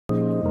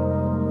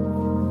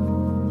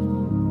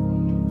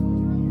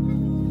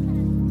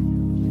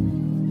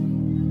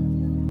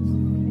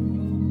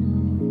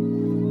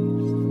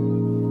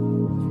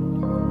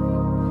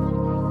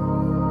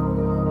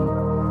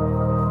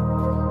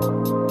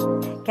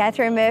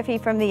Catherine Murphy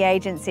from the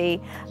agency.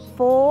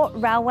 4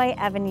 Railway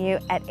Avenue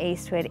at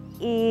Eastwood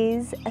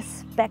is a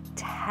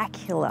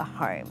spectacular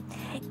home.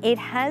 It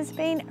has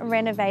been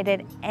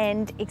renovated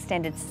and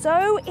extended,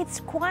 so it's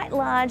quite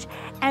large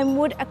and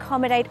would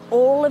accommodate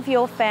all of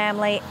your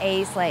family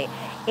easily.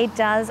 It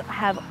does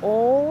have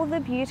all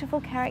the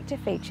beautiful character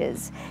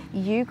features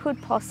you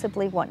could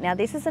possibly want. Now,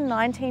 this is a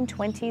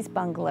 1920s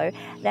bungalow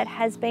that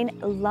has been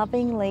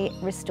lovingly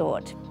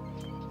restored.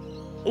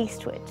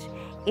 Eastwood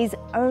is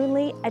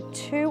only a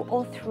 2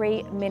 or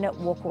 3 minute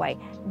walk away,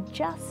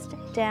 just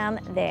down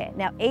there.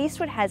 Now,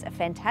 Eastwood has a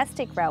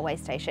fantastic railway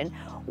station,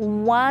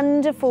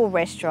 wonderful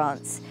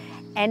restaurants,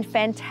 and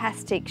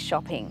fantastic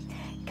shopping.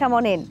 Come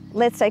on in,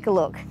 let's take a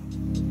look.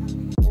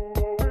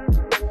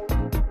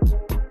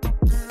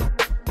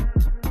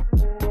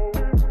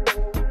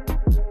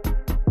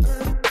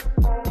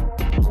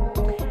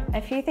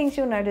 A few things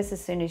you'll notice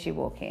as soon as you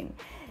walk in.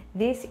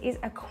 This is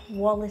a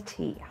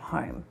quality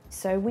home.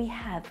 So we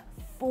have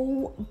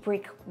full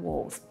brick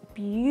walls,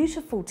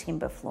 beautiful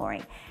timber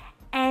flooring,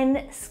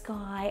 and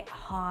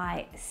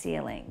sky-high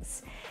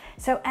ceilings.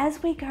 So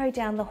as we go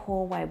down the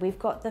hallway, we've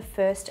got the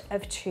first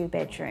of 2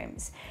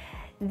 bedrooms.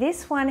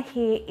 This one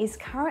here is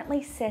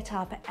currently set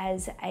up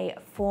as a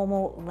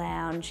formal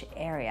lounge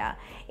area.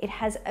 It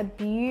has a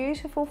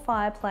beautiful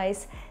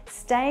fireplace,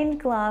 stained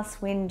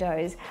glass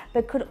windows,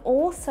 but could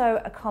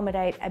also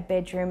accommodate a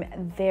bedroom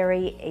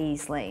very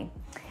easily.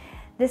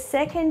 The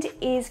second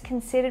is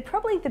considered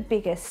probably the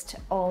biggest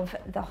of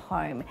the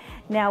home.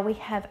 Now we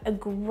have a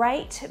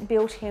great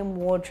built-in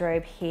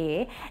wardrobe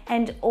here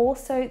and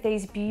also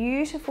these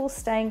beautiful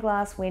stained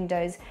glass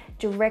windows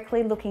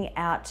directly looking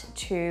out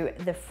to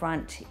the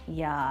front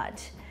yard.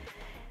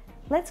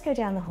 Let's go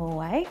down the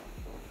hallway.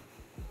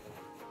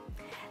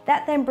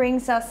 That then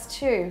brings us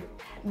to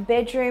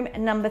bedroom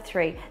number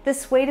 3, the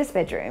sweetest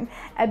bedroom,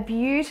 a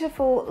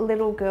beautiful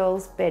little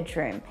girl's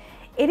bedroom.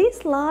 It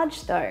is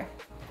large though.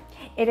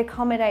 It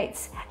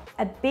accommodates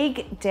a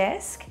big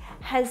desk,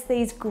 has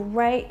these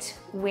great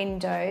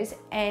windows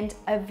and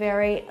a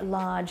very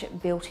large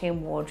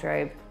built-in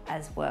wardrobe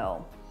as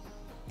well.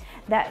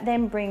 That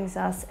then brings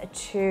us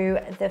to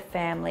the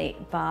family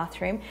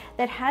bathroom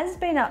that has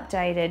been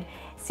updated,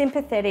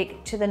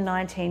 sympathetic to the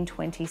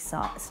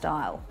 1920s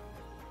style.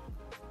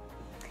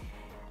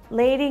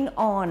 Leading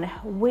on,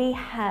 we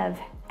have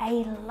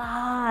a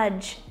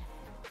large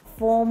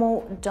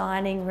formal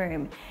dining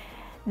room.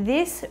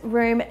 This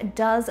room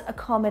does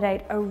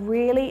accommodate a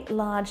really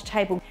large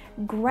table.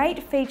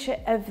 Great feature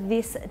of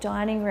this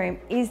dining room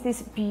is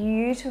this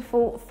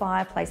beautiful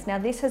fireplace. Now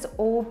this has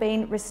all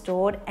been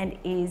restored and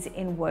is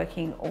in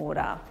working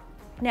order.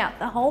 Now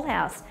the whole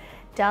house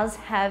does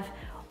have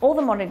all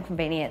the modern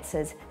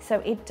conveniences,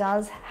 so it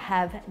does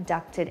have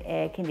ducted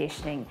air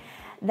conditioning.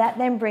 That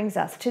then brings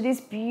us to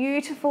this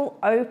beautiful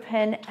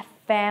open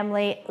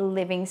family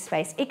living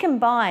space. It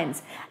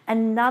combines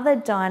another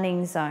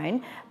dining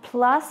zone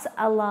plus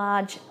a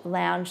large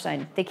lounge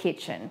zone, the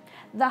kitchen,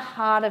 the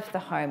heart of the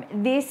home.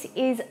 This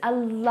is a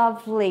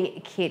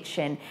lovely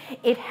kitchen.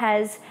 It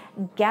has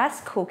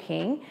gas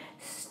cooking,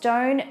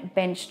 stone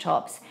bench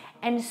tops,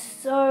 and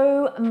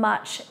so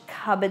much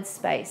cupboard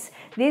space.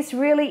 This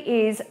really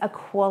is a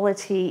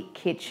quality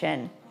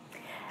kitchen.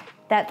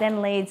 That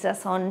then leads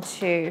us on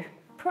to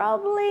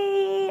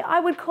probably, I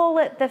would call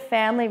it the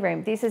family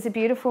room. This is a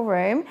beautiful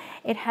room.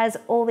 It has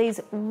all these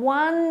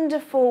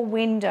wonderful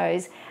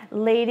windows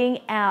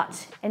leading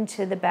out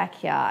into the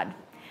backyard.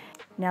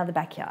 Now the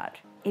backyard,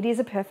 it is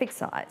a perfect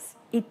size.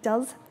 It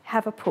does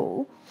have a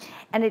pool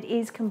and it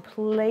is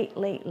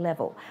completely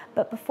level.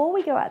 But before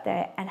we go out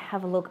there and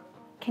have a look,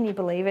 can you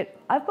believe it?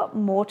 I've got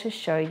more to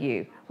show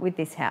you with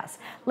this house.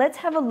 Let's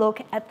have a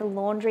look at the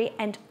laundry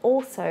and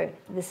also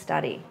the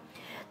study.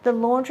 The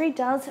laundry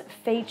does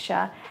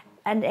feature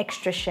an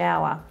extra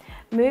shower.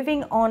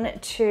 Moving on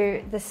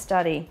to the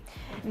study.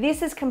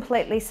 This is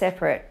completely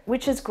separate,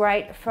 which is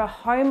great for a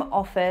home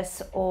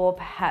office or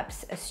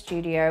perhaps a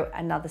studio,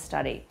 another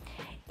study.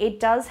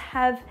 It does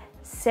have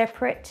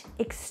separate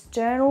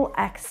external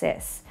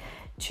access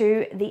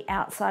to the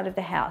outside of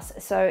the house.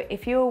 So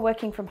if you were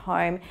working from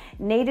home,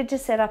 needed to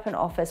set up an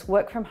office,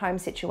 work from home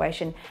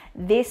situation,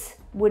 this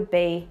would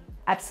be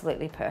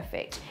absolutely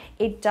perfect.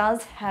 It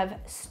does have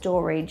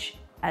storage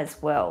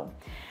as well.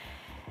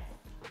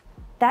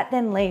 That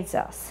then leads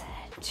us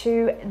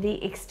to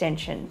the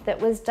extension that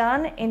was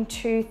done in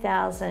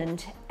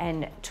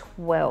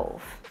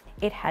 2012.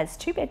 It has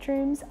 2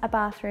 bedrooms, a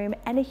bathroom,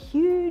 and a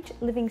huge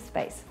living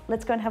space.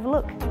 Let's go and have a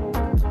look.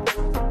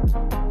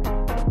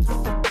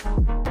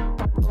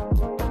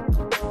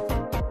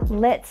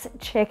 Let's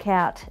check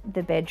out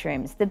the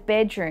bedrooms. The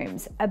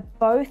bedrooms are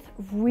both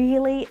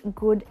really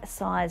good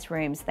size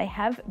rooms. They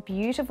have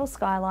beautiful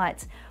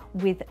skylights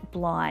with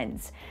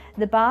blinds.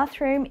 The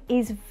bathroom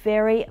is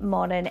very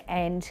modern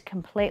and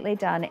completely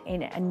done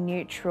in a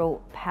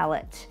neutral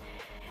palette.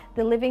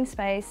 The living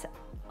space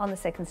on the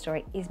second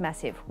story is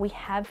massive. We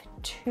have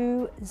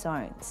 2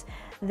 zones.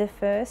 The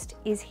first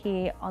is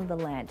here on the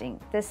landing.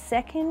 The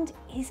second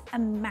is a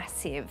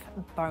massive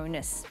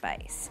bonus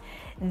space.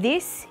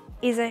 This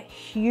is a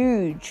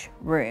huge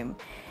room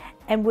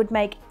and would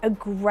make a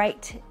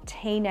great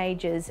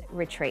teenager's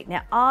retreat.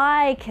 Now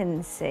I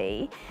can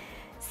see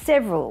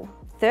several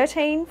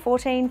 13,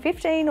 14,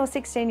 15 or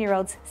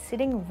 16-year-olds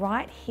sitting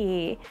right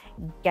here,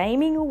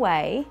 gaming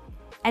away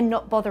and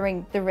not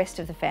bothering the rest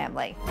of the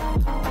family.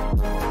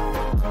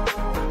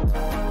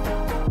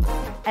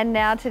 And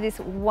now to this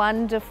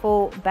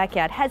wonderful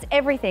backyard. Has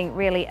everything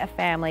really a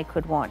family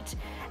could want.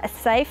 A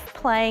safe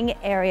playing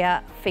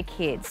area for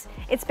kids.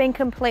 It's been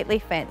completely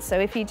fenced, so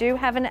if you do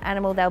have an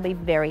animal, they'll be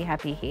very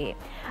happy here.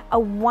 A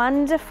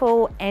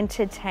wonderful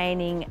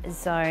entertaining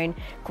zone,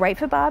 great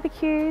for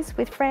barbecues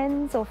with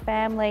friends or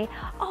family.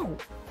 Oh,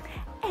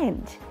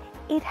 and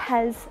it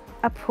has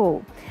a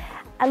pool.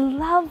 A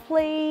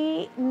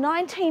lovely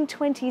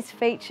 1920s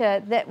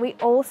feature that we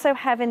also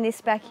have in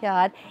this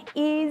backyard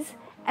is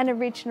an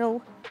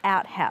original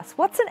outhouse.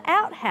 What's an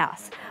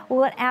outhouse?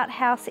 Well, an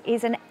outhouse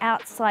is an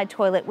outside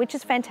toilet, which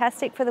is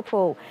fantastic for the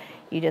pool.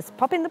 You just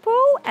pop in the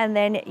pool and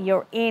then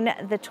you're in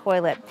the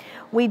toilet.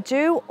 We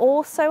do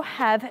also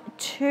have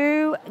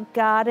 2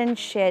 garden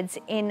sheds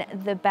in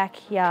the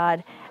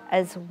backyard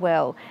as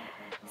well.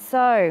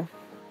 So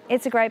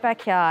it's a great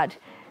backyard.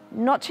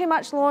 Not too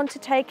much lawn to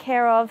take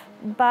care of,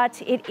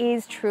 but it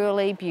is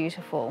truly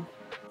beautiful.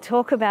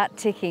 Talk about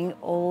ticking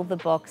all the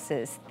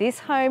boxes. This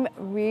home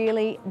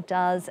really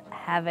does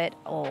have it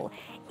all.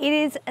 It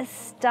is a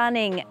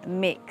stunning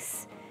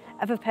mix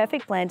of a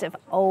perfect blend of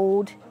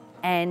old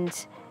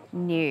and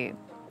new.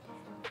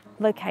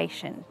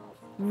 Location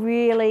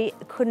really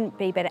couldn't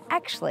be better.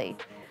 Actually,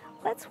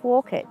 let's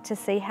walk it to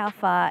see how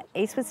far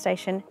Eastwood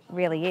Station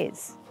really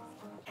is.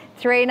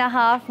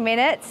 3.5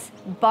 minutes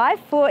by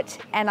foot,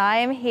 and I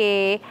am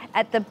here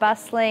at the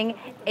bustling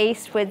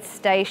Eastwood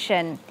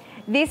Station.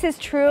 This is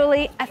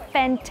truly a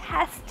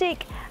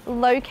fantastic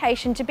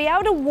location. To be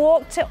able to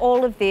walk to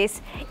all of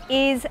this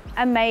is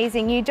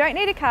amazing. You don't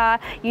need a car,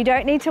 you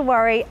don't need to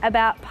worry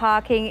about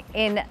parking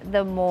in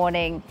the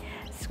morning.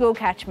 School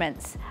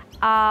catchments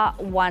are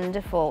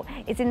wonderful.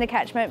 It's in the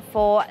catchment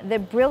for the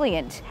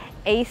brilliant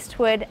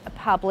Eastwood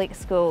Public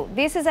School.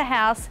 This is a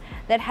house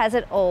that has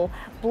it all,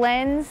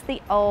 blends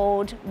the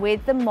old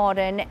with the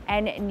modern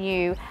and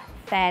new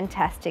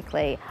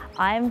fantastically.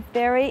 I am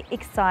very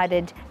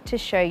excited to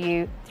show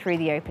you through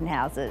the open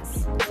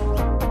houses.